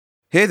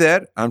Hey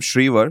there, I'm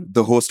Shrivar,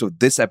 the host of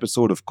this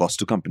episode of Cost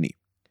to Company.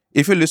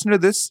 If you listen to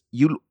this,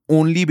 you'll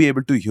only be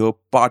able to hear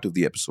part of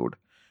the episode.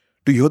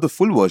 To hear the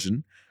full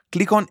version,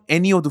 click on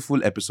any of the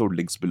full episode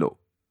links below.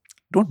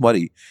 Don't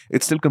worry,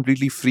 it's still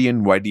completely free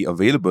and widely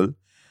available,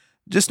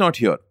 just not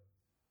here.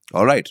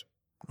 All right,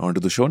 on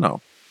to the show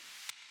now.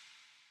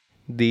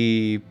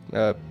 The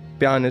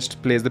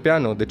pianist plays the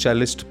piano, the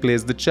cellist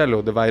plays the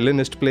cello, the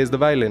violinist plays the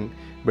violin,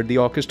 but the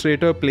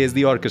orchestrator plays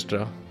the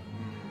orchestra.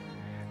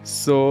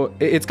 So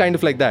it's kind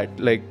of like that.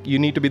 Like, you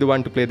need to be the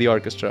one to play the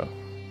orchestra.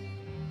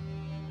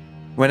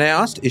 When I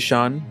asked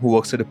Ishan, who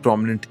works at a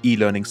prominent e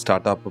learning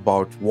startup,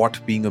 about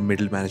what being a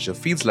middle manager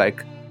feels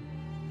like,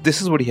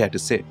 this is what he had to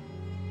say,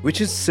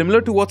 which is similar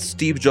to what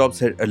Steve Jobs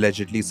had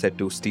allegedly said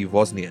to Steve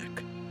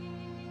Wozniak.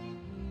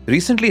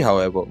 Recently,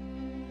 however,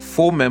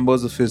 4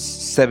 members of his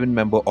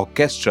 7-member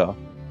orchestra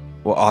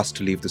were asked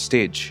to leave the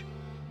stage.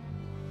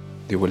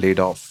 They were laid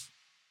off.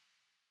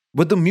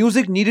 But the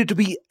music needed to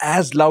be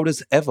as loud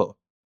as ever.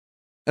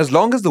 As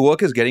long as the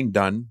work is getting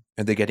done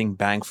and they're getting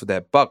bang for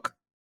their buck,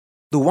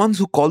 the ones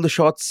who call the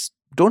shots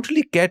don't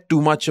really care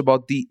too much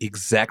about the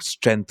exact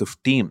strength of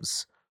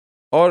teams,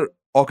 or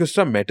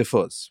orchestra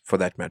metaphors for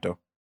that matter.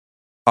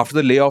 After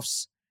the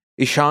layoffs,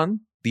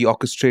 Ishan, the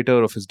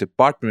orchestrator of his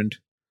department,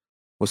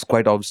 was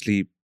quite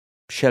obviously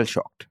shell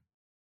shocked.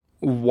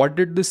 What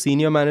did the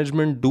senior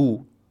management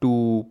do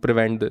to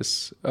prevent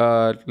this?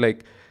 The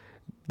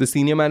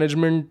senior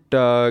management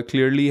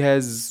clearly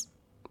has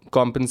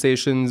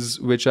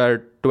compensations which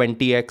are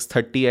 20x,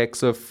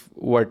 30x of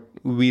what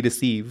we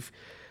receive.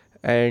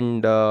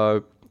 And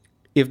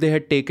if they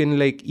had taken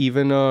like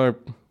even a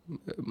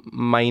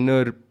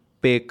minor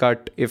pay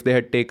cut, if they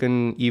had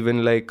taken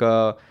even like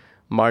a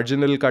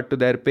marginal cut to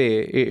their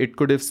pay, it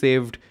could have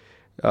saved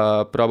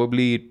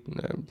probably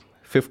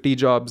 50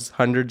 jobs,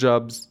 100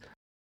 jobs.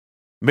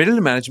 Middle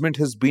management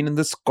has been in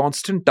this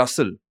constant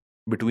tussle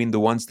between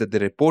the ones that they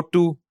report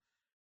to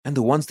and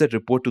the ones that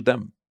report to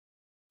them.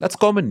 That's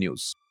common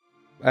news.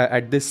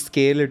 At this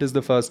scale, it is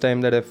the first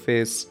time that I've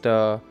faced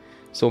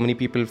so many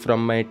people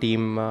from my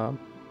team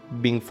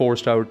being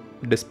forced out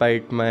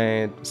despite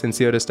my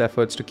sincerest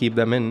efforts to keep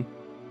them in.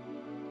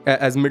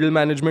 As middle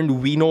management,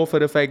 we know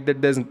for a fact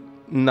that there's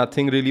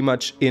nothing really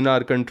much in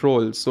our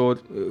control. So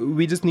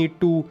we just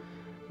need to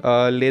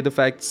lay the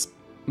facts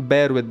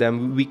bare with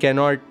them. We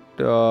cannot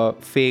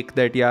fake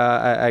that,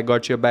 I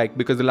got your back,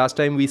 because the last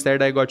time we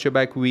said I got your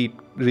back, we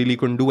really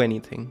couldn't do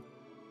anything.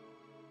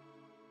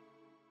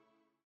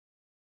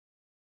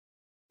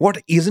 What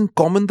isn't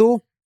common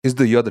though is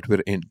the year that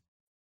we're in.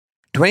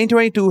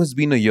 2022 has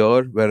been a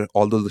year where,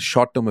 although the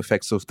short term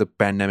effects of the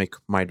pandemic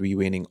might be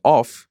waning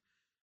off,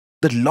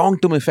 the long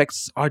term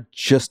effects are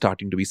just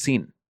starting to be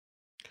seen.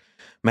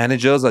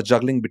 Managers are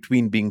juggling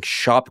between being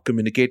sharp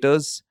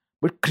communicators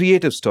but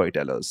creative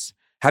storytellers,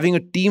 having a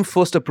team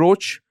first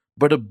approach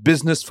but a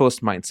business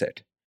first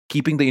mindset,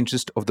 keeping the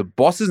interest of the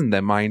bosses in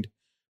their mind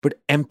but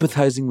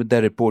empathizing with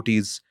their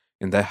reportees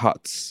in their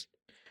hearts.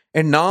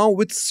 And now,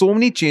 with so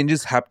many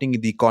changes happening in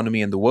the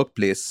economy and the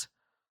workplace,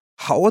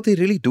 how are they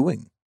really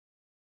doing?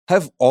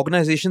 Have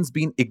organizations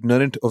been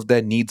ignorant of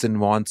their needs and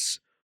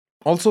wants?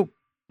 Also,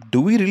 do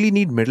we really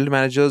need middle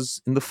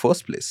managers in the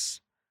first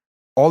place?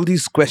 All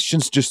these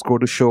questions just go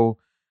to show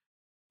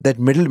that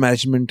middle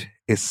management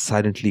is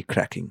silently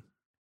cracking.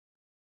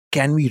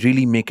 Can we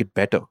really make it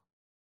better?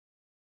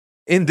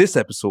 In this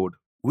episode,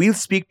 we'll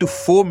speak to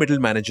 4 middle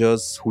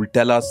managers who'll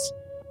tell us,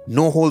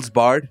 no holds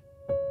barred,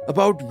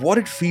 about what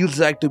it feels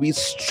like to be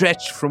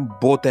stretched from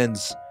both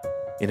ends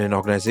in an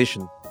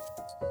organization.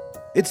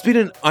 It's been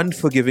an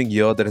unforgiving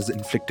year that has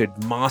inflicted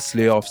mass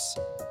layoffs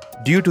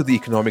due to the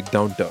economic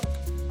downturn.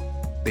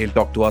 They'll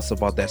talk to us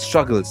about their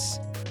struggles,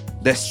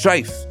 their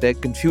strife, their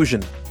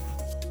confusion,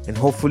 and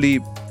hopefully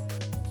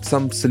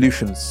some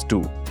solutions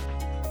too.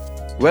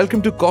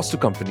 Welcome to Cost to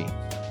Company,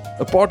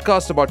 a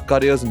podcast about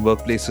careers and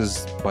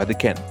workplaces by the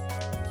Ken.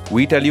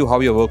 We tell you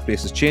how your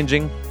workplace is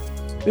changing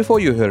before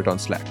you hear it on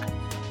Slack.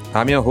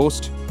 I'm your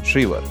host,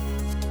 Shrivar.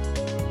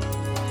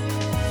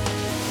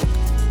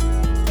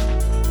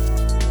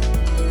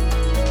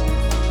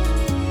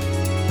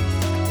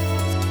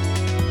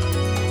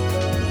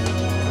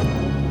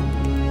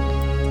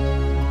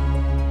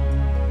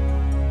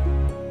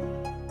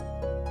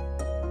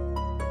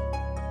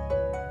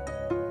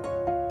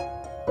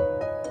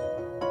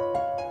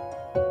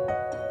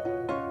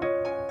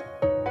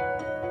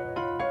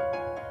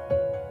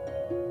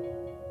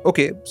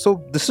 Okay,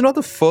 so this is not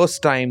the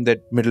first time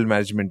that middle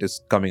management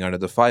is coming under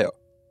the fire.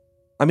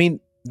 I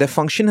mean, their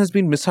function has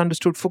been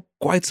misunderstood for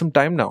quite some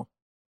time now.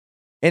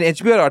 An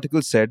HBR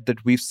article said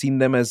that we've seen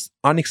them as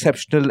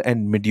unexceptional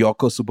and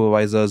mediocre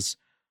supervisors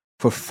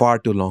for far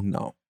too long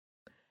now.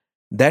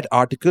 That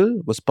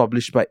article was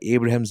published by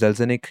Abraham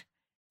Zelzenick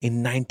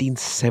in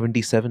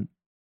 1977.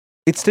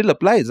 It still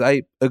applies.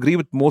 I agree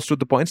with most of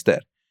the points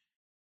there.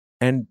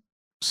 And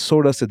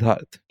so does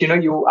Siddharth.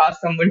 You ask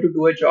someone to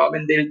do a job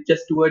and they'll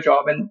just do a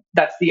job and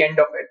that's the end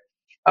of it.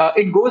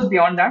 It goes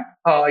beyond that.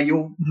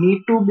 You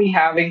need to be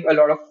having a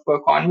lot of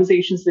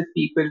conversations with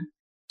people.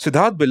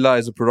 Siddharth Billa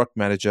is a product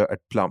manager at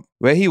Plum,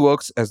 where he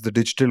works as the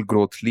digital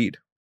growth lead.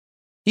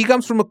 He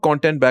comes from a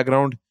content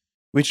background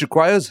which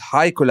requires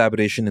high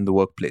collaboration in the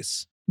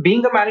workplace.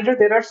 Being a manager,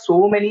 there are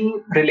so many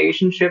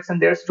relationships and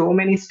there are so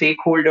many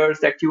stakeholders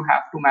that you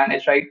have to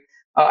manage, right?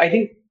 I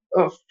think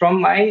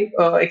from my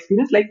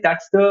experience, like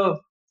that's the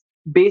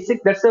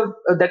basic, that's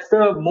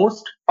the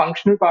most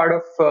functional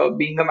part of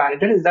being a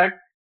manager, is that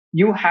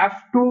you have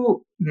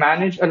to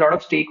manage a lot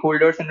of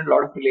stakeholders and a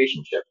lot of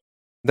relationships.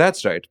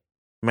 That's right,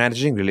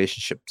 managing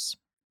relationships.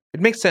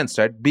 It makes sense,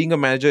 right? Being a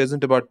manager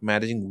isn't about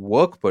managing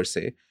work per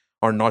se,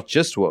 or not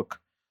just work,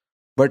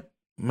 but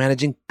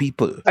managing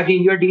people.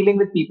 Again, you're dealing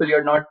with people,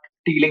 you're not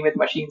dealing with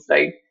machines,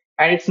 right?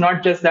 And it's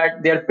not just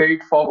that they're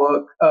built for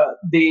work.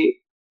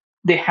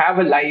 They have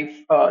a life.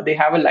 They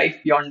have a life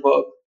beyond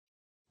work.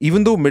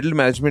 Even though middle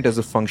management as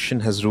a function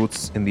has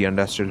roots in the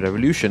Industrial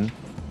Revolution,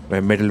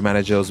 where middle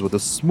managers were the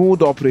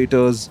smooth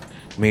operators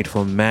made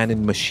for man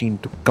and machine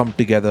to come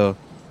together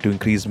to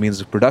increase means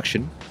of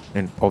production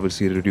and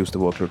obviously reduce the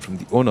workload from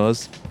the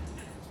owners,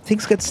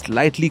 things get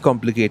slightly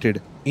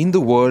complicated in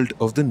the world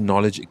of the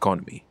knowledge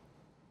economy.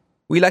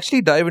 We'll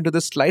actually dive into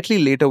this slightly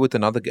later with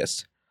another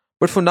guest.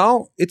 But for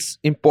now, it's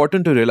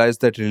important to realize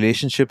that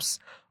relationships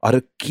are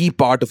a key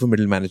part of a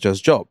middle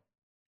manager's job.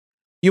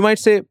 You might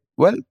say,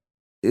 well,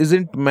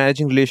 isn't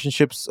managing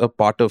relationships a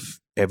part of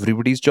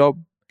everybody's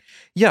job?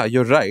 Yeah,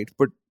 you're right.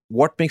 But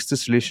what makes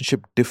this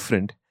relationship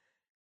different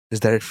is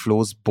that it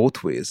flows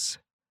both ways.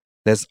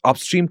 There's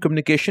upstream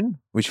communication,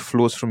 which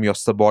flows from your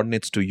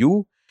subordinates to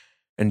you,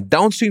 and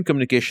downstream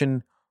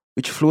communication,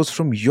 which flows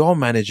from your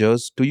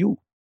managers to you.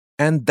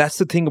 And that's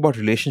the thing about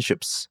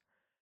relationships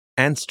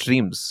and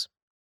streams.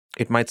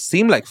 It might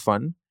seem like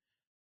fun,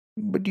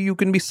 but you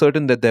can be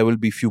certain that there will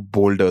be few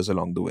boulders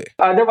along the way.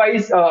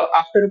 Otherwise,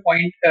 after a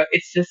point,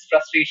 it's just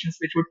frustrations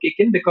which would kick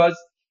in, because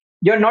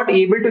you're not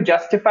able to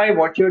justify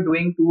what you're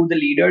doing to the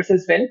leaders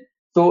as well.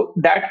 So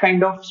that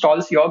kind of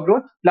stalls your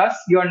growth. Plus,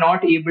 you're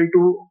not able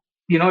to,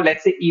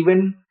 let's say,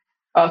 even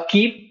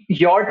keep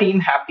your team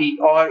happy,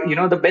 or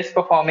the best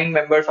performing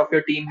members of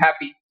your team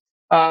happy.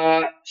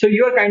 So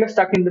you're kind of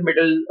stuck in the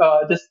middle,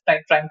 just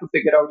trying to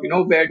figure out,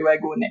 where do I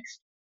go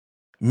next?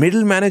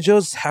 Middle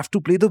managers have to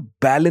play the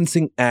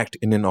balancing act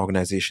in an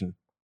organization.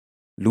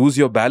 Lose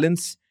your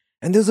balance,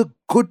 and there's a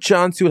good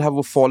chance you'll have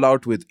a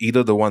fallout with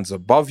either the ones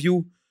above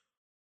you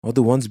or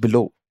the ones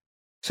below.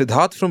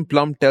 Siddharth from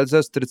Plum tells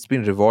us that it's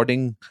been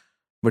rewarding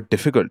but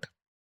difficult.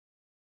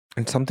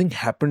 And something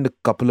happened a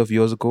couple of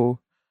years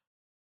ago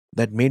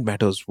that made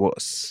matters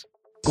worse.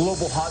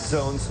 Global hot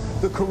zones,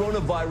 the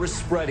coronavirus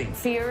spreading.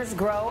 Fears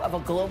grow of a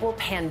global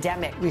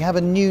pandemic. We have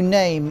a new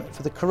name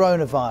for the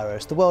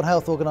coronavirus. The World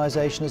Health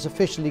Organization has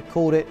officially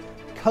called it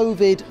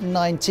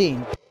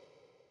COVID-19.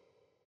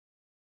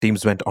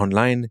 Teams went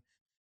online,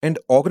 and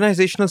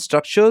organizational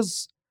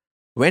structures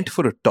went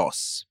for a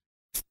toss.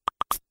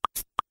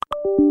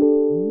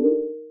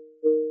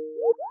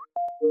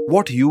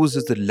 What use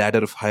is the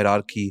ladder of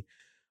hierarchy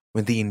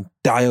when the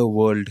entire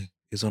world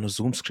is on a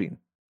Zoom screen?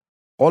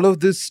 All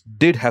of this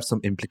did have some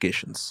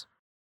implications.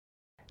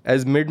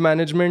 As mid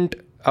management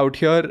out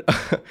here,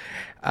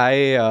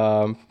 I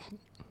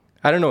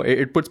don't know.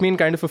 It puts me in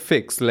kind of a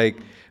fix. Like,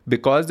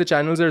 because the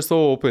channels are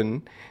so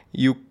open,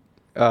 you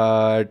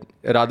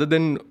rather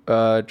than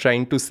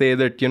trying to say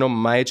that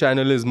my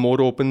channel is more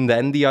open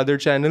than the other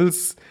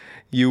channels,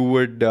 you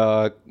would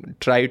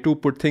try to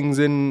put things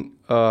in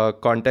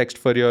context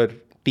for your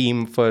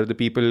team, for the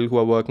people who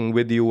are working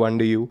with you,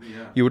 under you.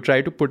 Yeah. You would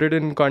try to put it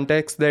in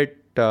context that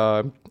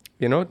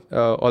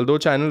although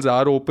channels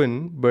are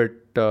open, but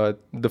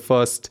the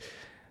first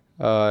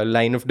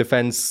line of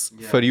defense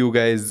for you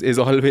guys is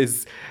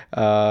always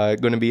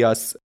going to be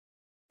us.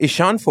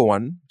 Ishan, for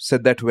one,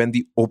 said that when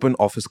the open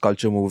office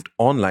culture moved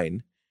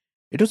online,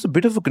 it was a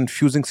bit of a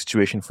confusing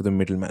situation for the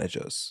middle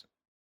managers.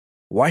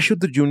 Why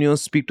should the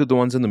juniors speak to the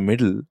ones in the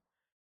middle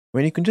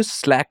when you can just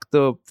slack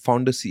the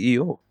founder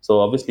CEO? So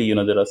obviously,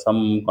 there are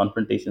some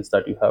confrontations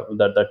that you have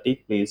that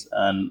take place,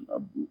 and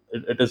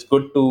it is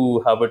good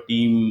to have a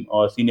team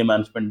or senior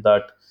management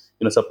that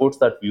supports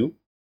that view.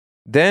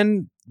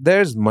 Then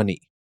there's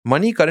Money.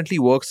 Money currently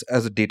works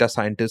as a data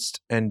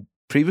scientist and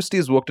previously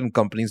has worked in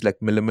companies like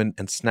Milliman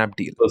and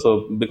Snapdeal.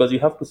 So because you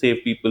have to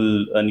save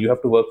people and you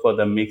have to work for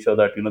them, make sure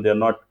that they're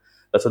not.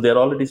 So they're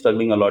already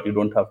struggling a lot. You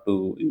don't have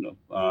to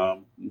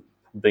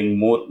bring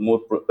more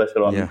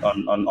pressure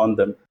on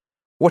them.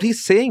 What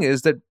he's saying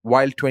is that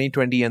while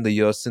 2020 and the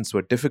years since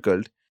were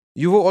difficult,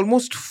 you were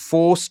almost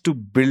forced to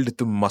build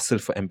the muscle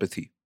for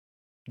empathy.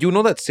 You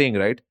know that saying,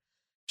 right?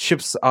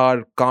 Ships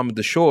are calm at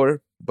the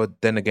shore,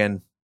 but then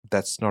again,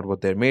 that's not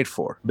what they're made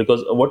for.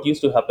 Because what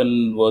used to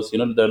happen was,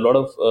 there are a lot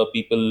of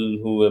people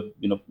who were,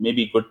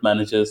 maybe good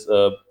managers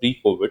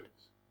pre-COVID,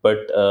 but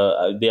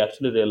they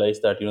actually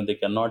realized that, they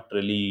cannot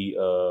really,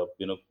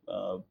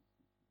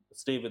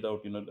 stay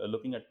without,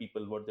 looking at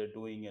people, what they're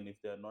doing, and if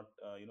they're not,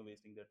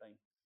 wasting their time.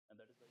 And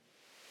that is why.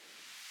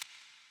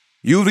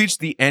 You reached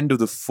the end of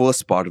the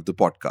first part of the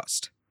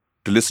podcast.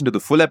 To listen to the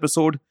full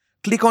episode,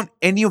 click on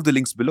any of the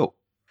links below.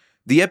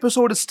 The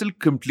episode is still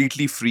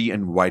completely free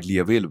and widely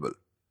available.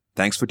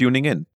 Thanks for tuning in.